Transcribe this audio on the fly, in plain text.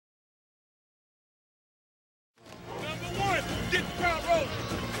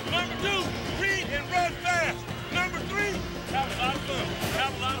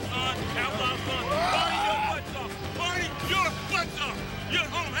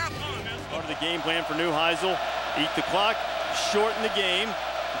the game plan for Neuheisel. Eat the clock, shorten the game,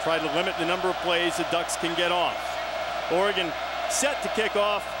 and try to limit the number of plays the Ducks can get off. Oregon set to kick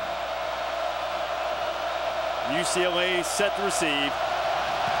off. UCLA set to receive.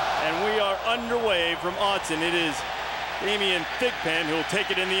 And we are underway from Autzen. It is Damian Thigpen who will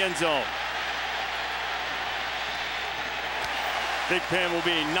take it in the end zone. Thigpen will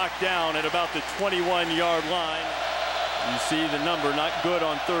be knocked down at about the 21-yard line. You see the number not good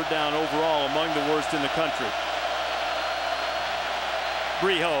on third down overall, among the worst in the country.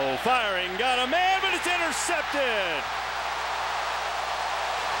 Brijo firing, got a man, but it's intercepted.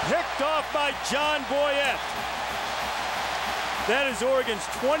 Picked off by John Boyette. That is Oregon's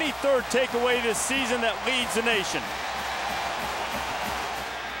 23rd takeaway this season that leads the nation.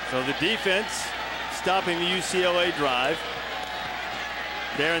 So the defense stopping the UCLA drive.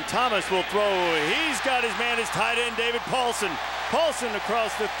 Darren Thomas will throw. He's got his man, his tight end, David Paulson. Paulson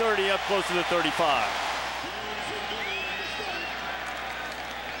across the 30, up close to the 35.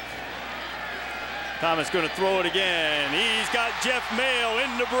 Thomas going to throw it again. He's got Jeff Mayo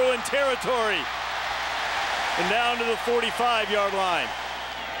into Bruin territory. And down to the 45-yard line.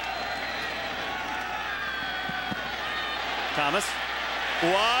 Thomas.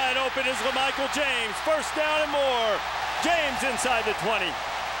 Wide open is LaMichael James. First down and more. James inside the 20.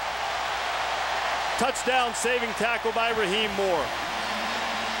 Touchdown saving tackle by Raheem Moore.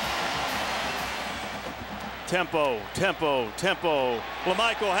 Tempo, tempo, tempo.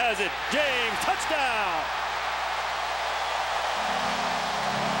 LaMichael has it. James, touchdown.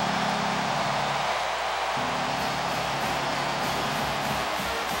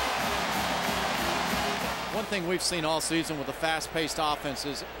 One thing we've seen all season with the fast-paced offense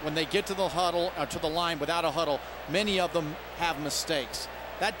is when they get to the huddle or to the line without a huddle, many of them have mistakes.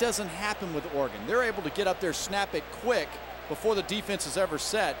 That doesn't happen with Oregon. They're able to get up there, snap it quick before the defense is ever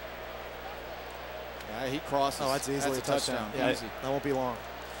set. Yeah, he crosses. Oh, that's easily a touchdown. Yeah, easy. That won't be long.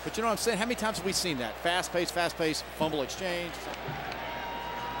 But you know what I'm saying? How many times have we seen that? Fast-paced, fumble exchange.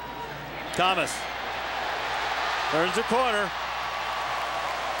 Thomas turns the corner.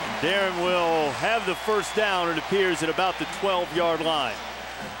 Darren will have the first down, it appears, at about the 12-yard line.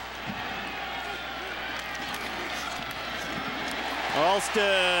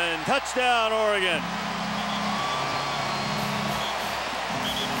 Alston, touchdown, Oregon.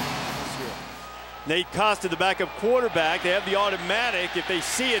 Nate Costa, the backup quarterback. They have the automatic. If they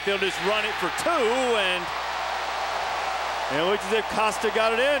see it, they'll just run it for two, and it looks as if Costa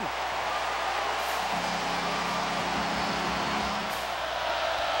got it in.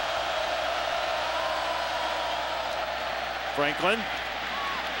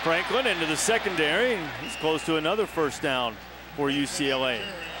 Franklin into the secondary. He's close to another first down for UCLA.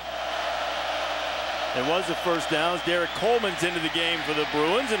 It was a first down. Derek Coleman's into the game for the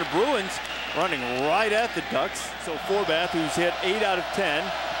Bruins, and the Bruins running right at the Ducks. So Forbath, who's hit 8 out of 10,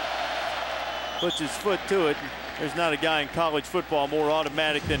 puts his foot to it. There's not a guy in college football more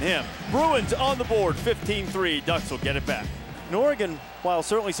automatic than him. Bruins on the board, 15-3. Ducks will get it back. And Oregon, while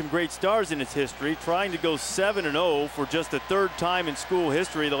certainly some great stars in its history, trying to go 7-0 for just the third time in school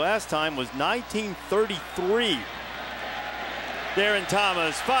history. The last time was 1933. Darren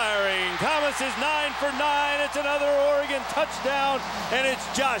Thomas firing. Thomas is 9 for 9. It's another Oregon touchdown, and it's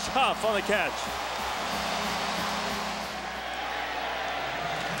Josh Huff on the catch.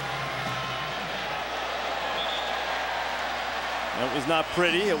 It was not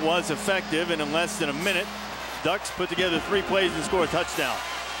pretty. It was effective, and in less than a minute, Ducks put together 3 plays and score a touchdown.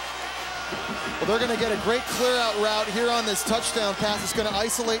 Well, they're going to get a great clear-out route here on this touchdown pass. It's going to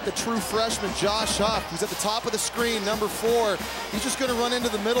isolate the true freshman, Josh Huff. He's at the top of the screen, number 4. He's just going to run into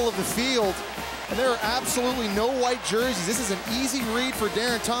the middle of the field. And there are absolutely no white jerseys. This is an easy read for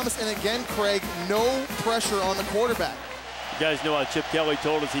Darren Thomas. And again, Craig, no pressure on the quarterback. You guys know how Chip Kelly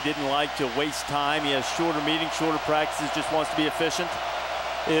told us he didn't like to waste time. He has shorter meetings, shorter practices, just wants to be efficient.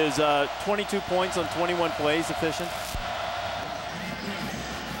 Is 22 points on 21 plays efficient?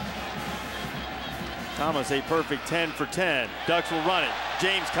 Thomas, a perfect 10 for 10. Ducks will run it.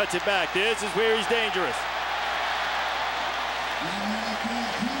 James cuts it back. This is where he's dangerous.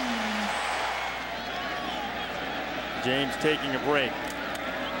 James taking a break.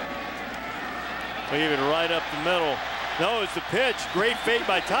 Leave it right up the middle. No, it's the pitch. Great fake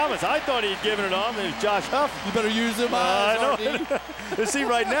by Thomas. I thought he'd given it off. It was Josh Huff. You better use him. See,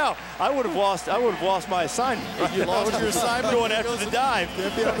 right now, I would have lost my assignment. You lost your assignment. Going after the dive.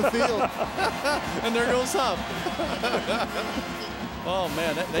 Can't be on the field. And there goes Huff. Oh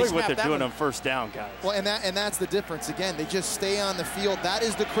man, look what they're doing on first down, guys. Well, and that's the difference. Again, they just stay on the field. That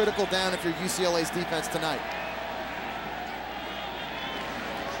is the critical down if you're UCLA's defense tonight.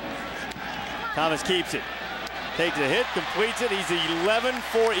 Thomas keeps it. Takes a hit, completes it. He's 11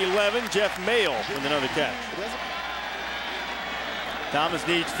 for 11. Jeff Mayle with another catch. Thomas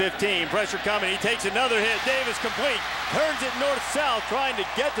needs 15. Pressure coming. He takes another hit. Davis complete. Turns it north-south, trying to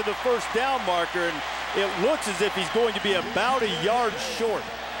get to the first down marker, and it looks as if he's going to be about a yard short.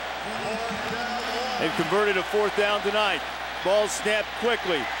 They've converted a 4th down tonight. Ball snapped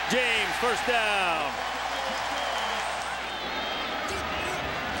quickly. James, first down.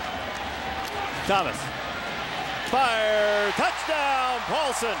 Thomas. Fire. Touchdown,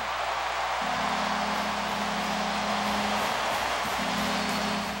 Paulson.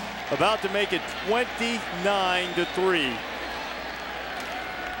 About to make it 29-3.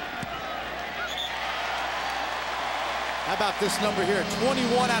 How about this number here?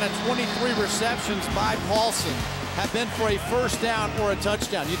 21 out of 23 receptions by Paulson have been for a first down or a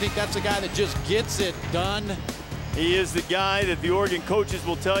touchdown. You think that's a guy that just gets it done? He is the guy that the Oregon coaches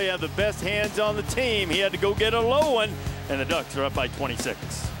will tell you have the best hands on the team. He had to go get a low one, and the Ducks are up by 26.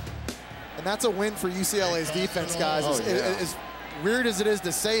 And that's a win for UCLA's defense, guys. As weird as it is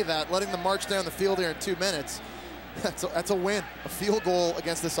to say that, letting them march down the field here in 2 minutes, that's a win. A field goal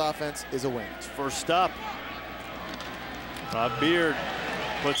against this offense is a win. It's first stop. Rob Beard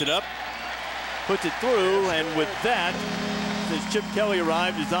puts it up, puts it through, and with that, since Chip Kelly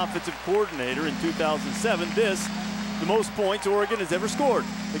arrived as offensive coordinator in 2007, this the most points Oregon has ever scored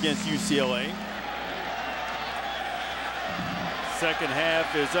against UCLA. Second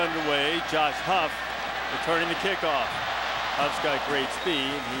half is underway. Josh Huff returning the kickoff. Huff's got great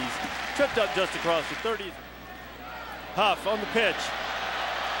speed, and he's tripped up just across the 30. Huff on the pitch.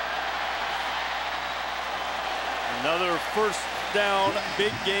 Another first down,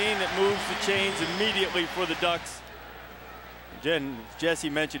 big gain that moves the chains immediately for the Ducks. Again, Jesse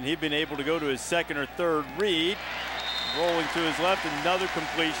mentioned he'd been able to go to his second or third read. Rolling to his left, another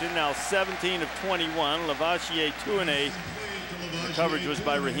completion, now 17 of 21. Lavachier 2-and-A. The coverage was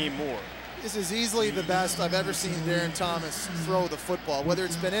by Raheem Moore. This is easily the best I've ever seen Darren Thomas throw the football, whether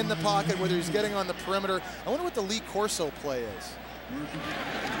it's been in the pocket, whether he's getting on the perimeter. I wonder what the Lee Corso play is.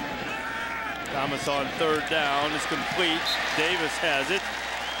 Thomas on third down is complete. Davis has it.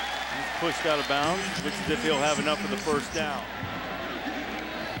 He's pushed out of bounds. Looks as if he'll have enough for the first down.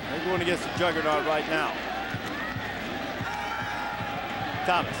 They're going against the juggernaut right now.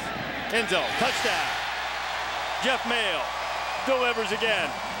 Thomas, end zone, touchdown. Jeff Mayle delivers again.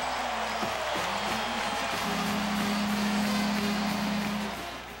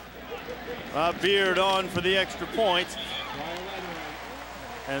 Beard on for the extra points.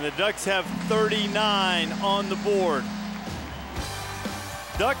 And the Ducks have 39 on the board.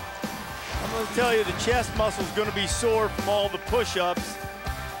 Duck, I'm going to tell you, the chest muscle is going to be sore from all the push-ups.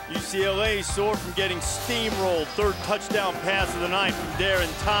 UCLA sore from getting steamrolled. Third touchdown pass of the night from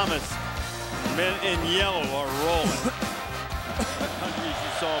Darren Thomas. Men in yellow are rolling. Countries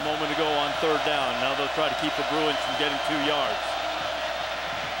you saw a moment ago on third down. Now they'll try to keep the Bruins from getting 2 yards.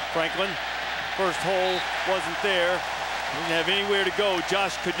 Franklin, first hole wasn't there. Didn't have anywhere to go.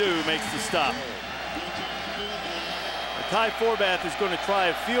 Josh Cadu makes the stop. Ty Forbath is going to try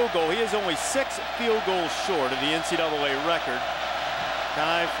a field goal. He is only 6 field goals short of the NCAA record.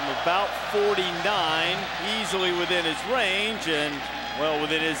 Ty from about 49, easily within his range and well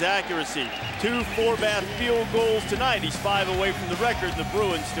within his accuracy. 2 Forbath field goals tonight. He's 5 away from the record. The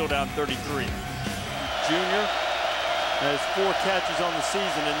Bruins still down 33. Junior has 4 catches on the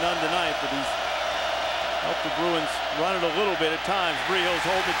season and none tonight, but he's helped the Bruins run it a little bit at times. Brio's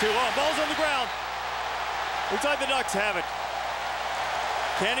holding it too. Oh, ball's on the ground. Looks like the Ducks have it.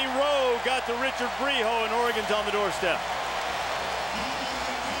 Kenny Rowe got to Richard Brio, and Oregon's on the doorstep.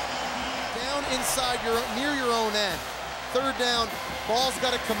 Down inside near your own end. Third down, ball's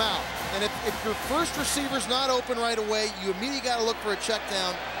got to come out. And if your first receiver's not open right away, you immediately got to look for a check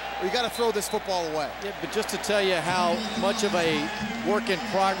down, or you got to throw this football away. Yeah, but just to tell you how much of a work in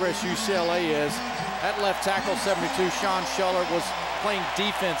progress UCLA is, that left tackle 72, Sean Schuller, was playing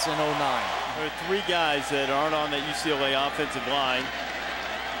defense in 09. There are 3 guys that aren't on that UCLA offensive line.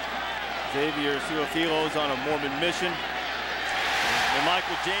 Xavier Suafilo's on a Mormon mission. And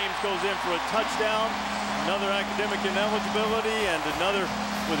Michael James goes in for a touchdown. Another academic ineligibility and another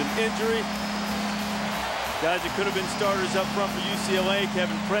with an injury. Guys that could have been starters up front for UCLA.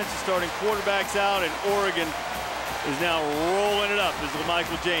 Kevin Prince is starting quarterbacks out, and Oregon is now rolling it up as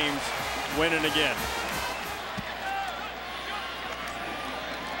Michael James winning again.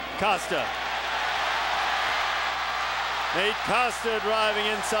 Costa. Nate Costa driving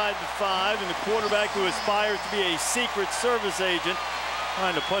inside the 5, and the quarterback who aspires to be a Secret Service agent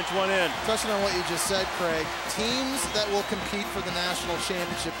Trying to punch one in. Touching on what you just said, Craig, teams that will compete for the national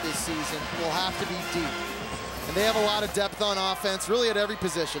championship this season will have to be deep. And they have a lot of depth on offense, really at every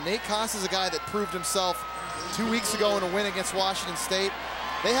position. Nate Koss is a guy that proved himself 2 weeks ago in a win against Washington State.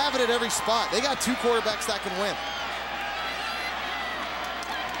 They have it at every spot. They got 2 quarterbacks that can win.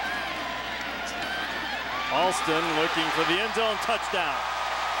 Alston looking for the end zone touchdown.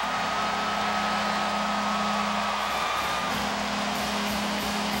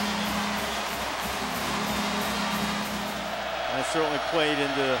 That certainly played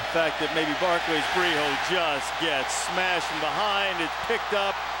into the fact that maybe Barclays Breho just gets smashed from behind. It's picked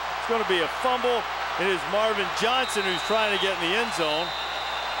up. It's going to be a fumble. It is Marvin Johnson who's trying to get in the end zone.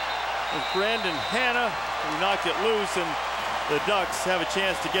 It's Brandon Hanna who knocked it loose, and the Ducks have a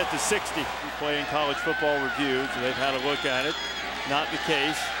chance to get to 60. We play in college football reviews, so they've had a look at it. Not the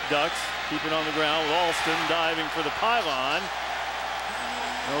case. Ducks keep it on the ground with Alston diving for the pylon.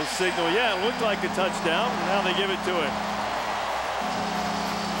 No signal. Yeah, it looked like a touchdown. Now they give it to him.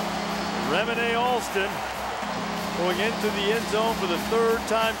 Remine Alston going into the end zone for the 3rd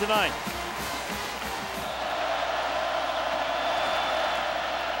time tonight.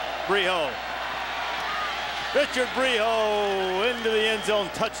 Breho. Richard Breho into the end zone,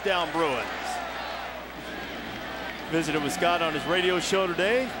 touchdown Bruins. Visited with Scott on his radio show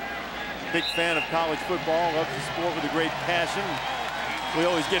today. Big fan of college football, loves the sport with a great passion. We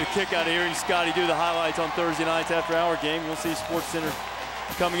always get a kick out of hearing Scotty do the highlights on Thursday nights after our game. We'll see SportsCenter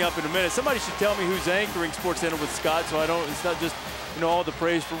coming up in a minute. Somebody should tell me who's anchoring SportsCenter with Scott, so I don't, it's not just, you know, all the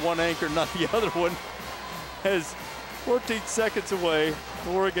praise for one anchor, not the other one. As 14 seconds away,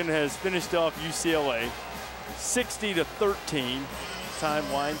 Oregon has finished off UCLA 60-13.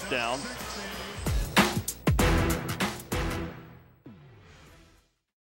 Time winds down.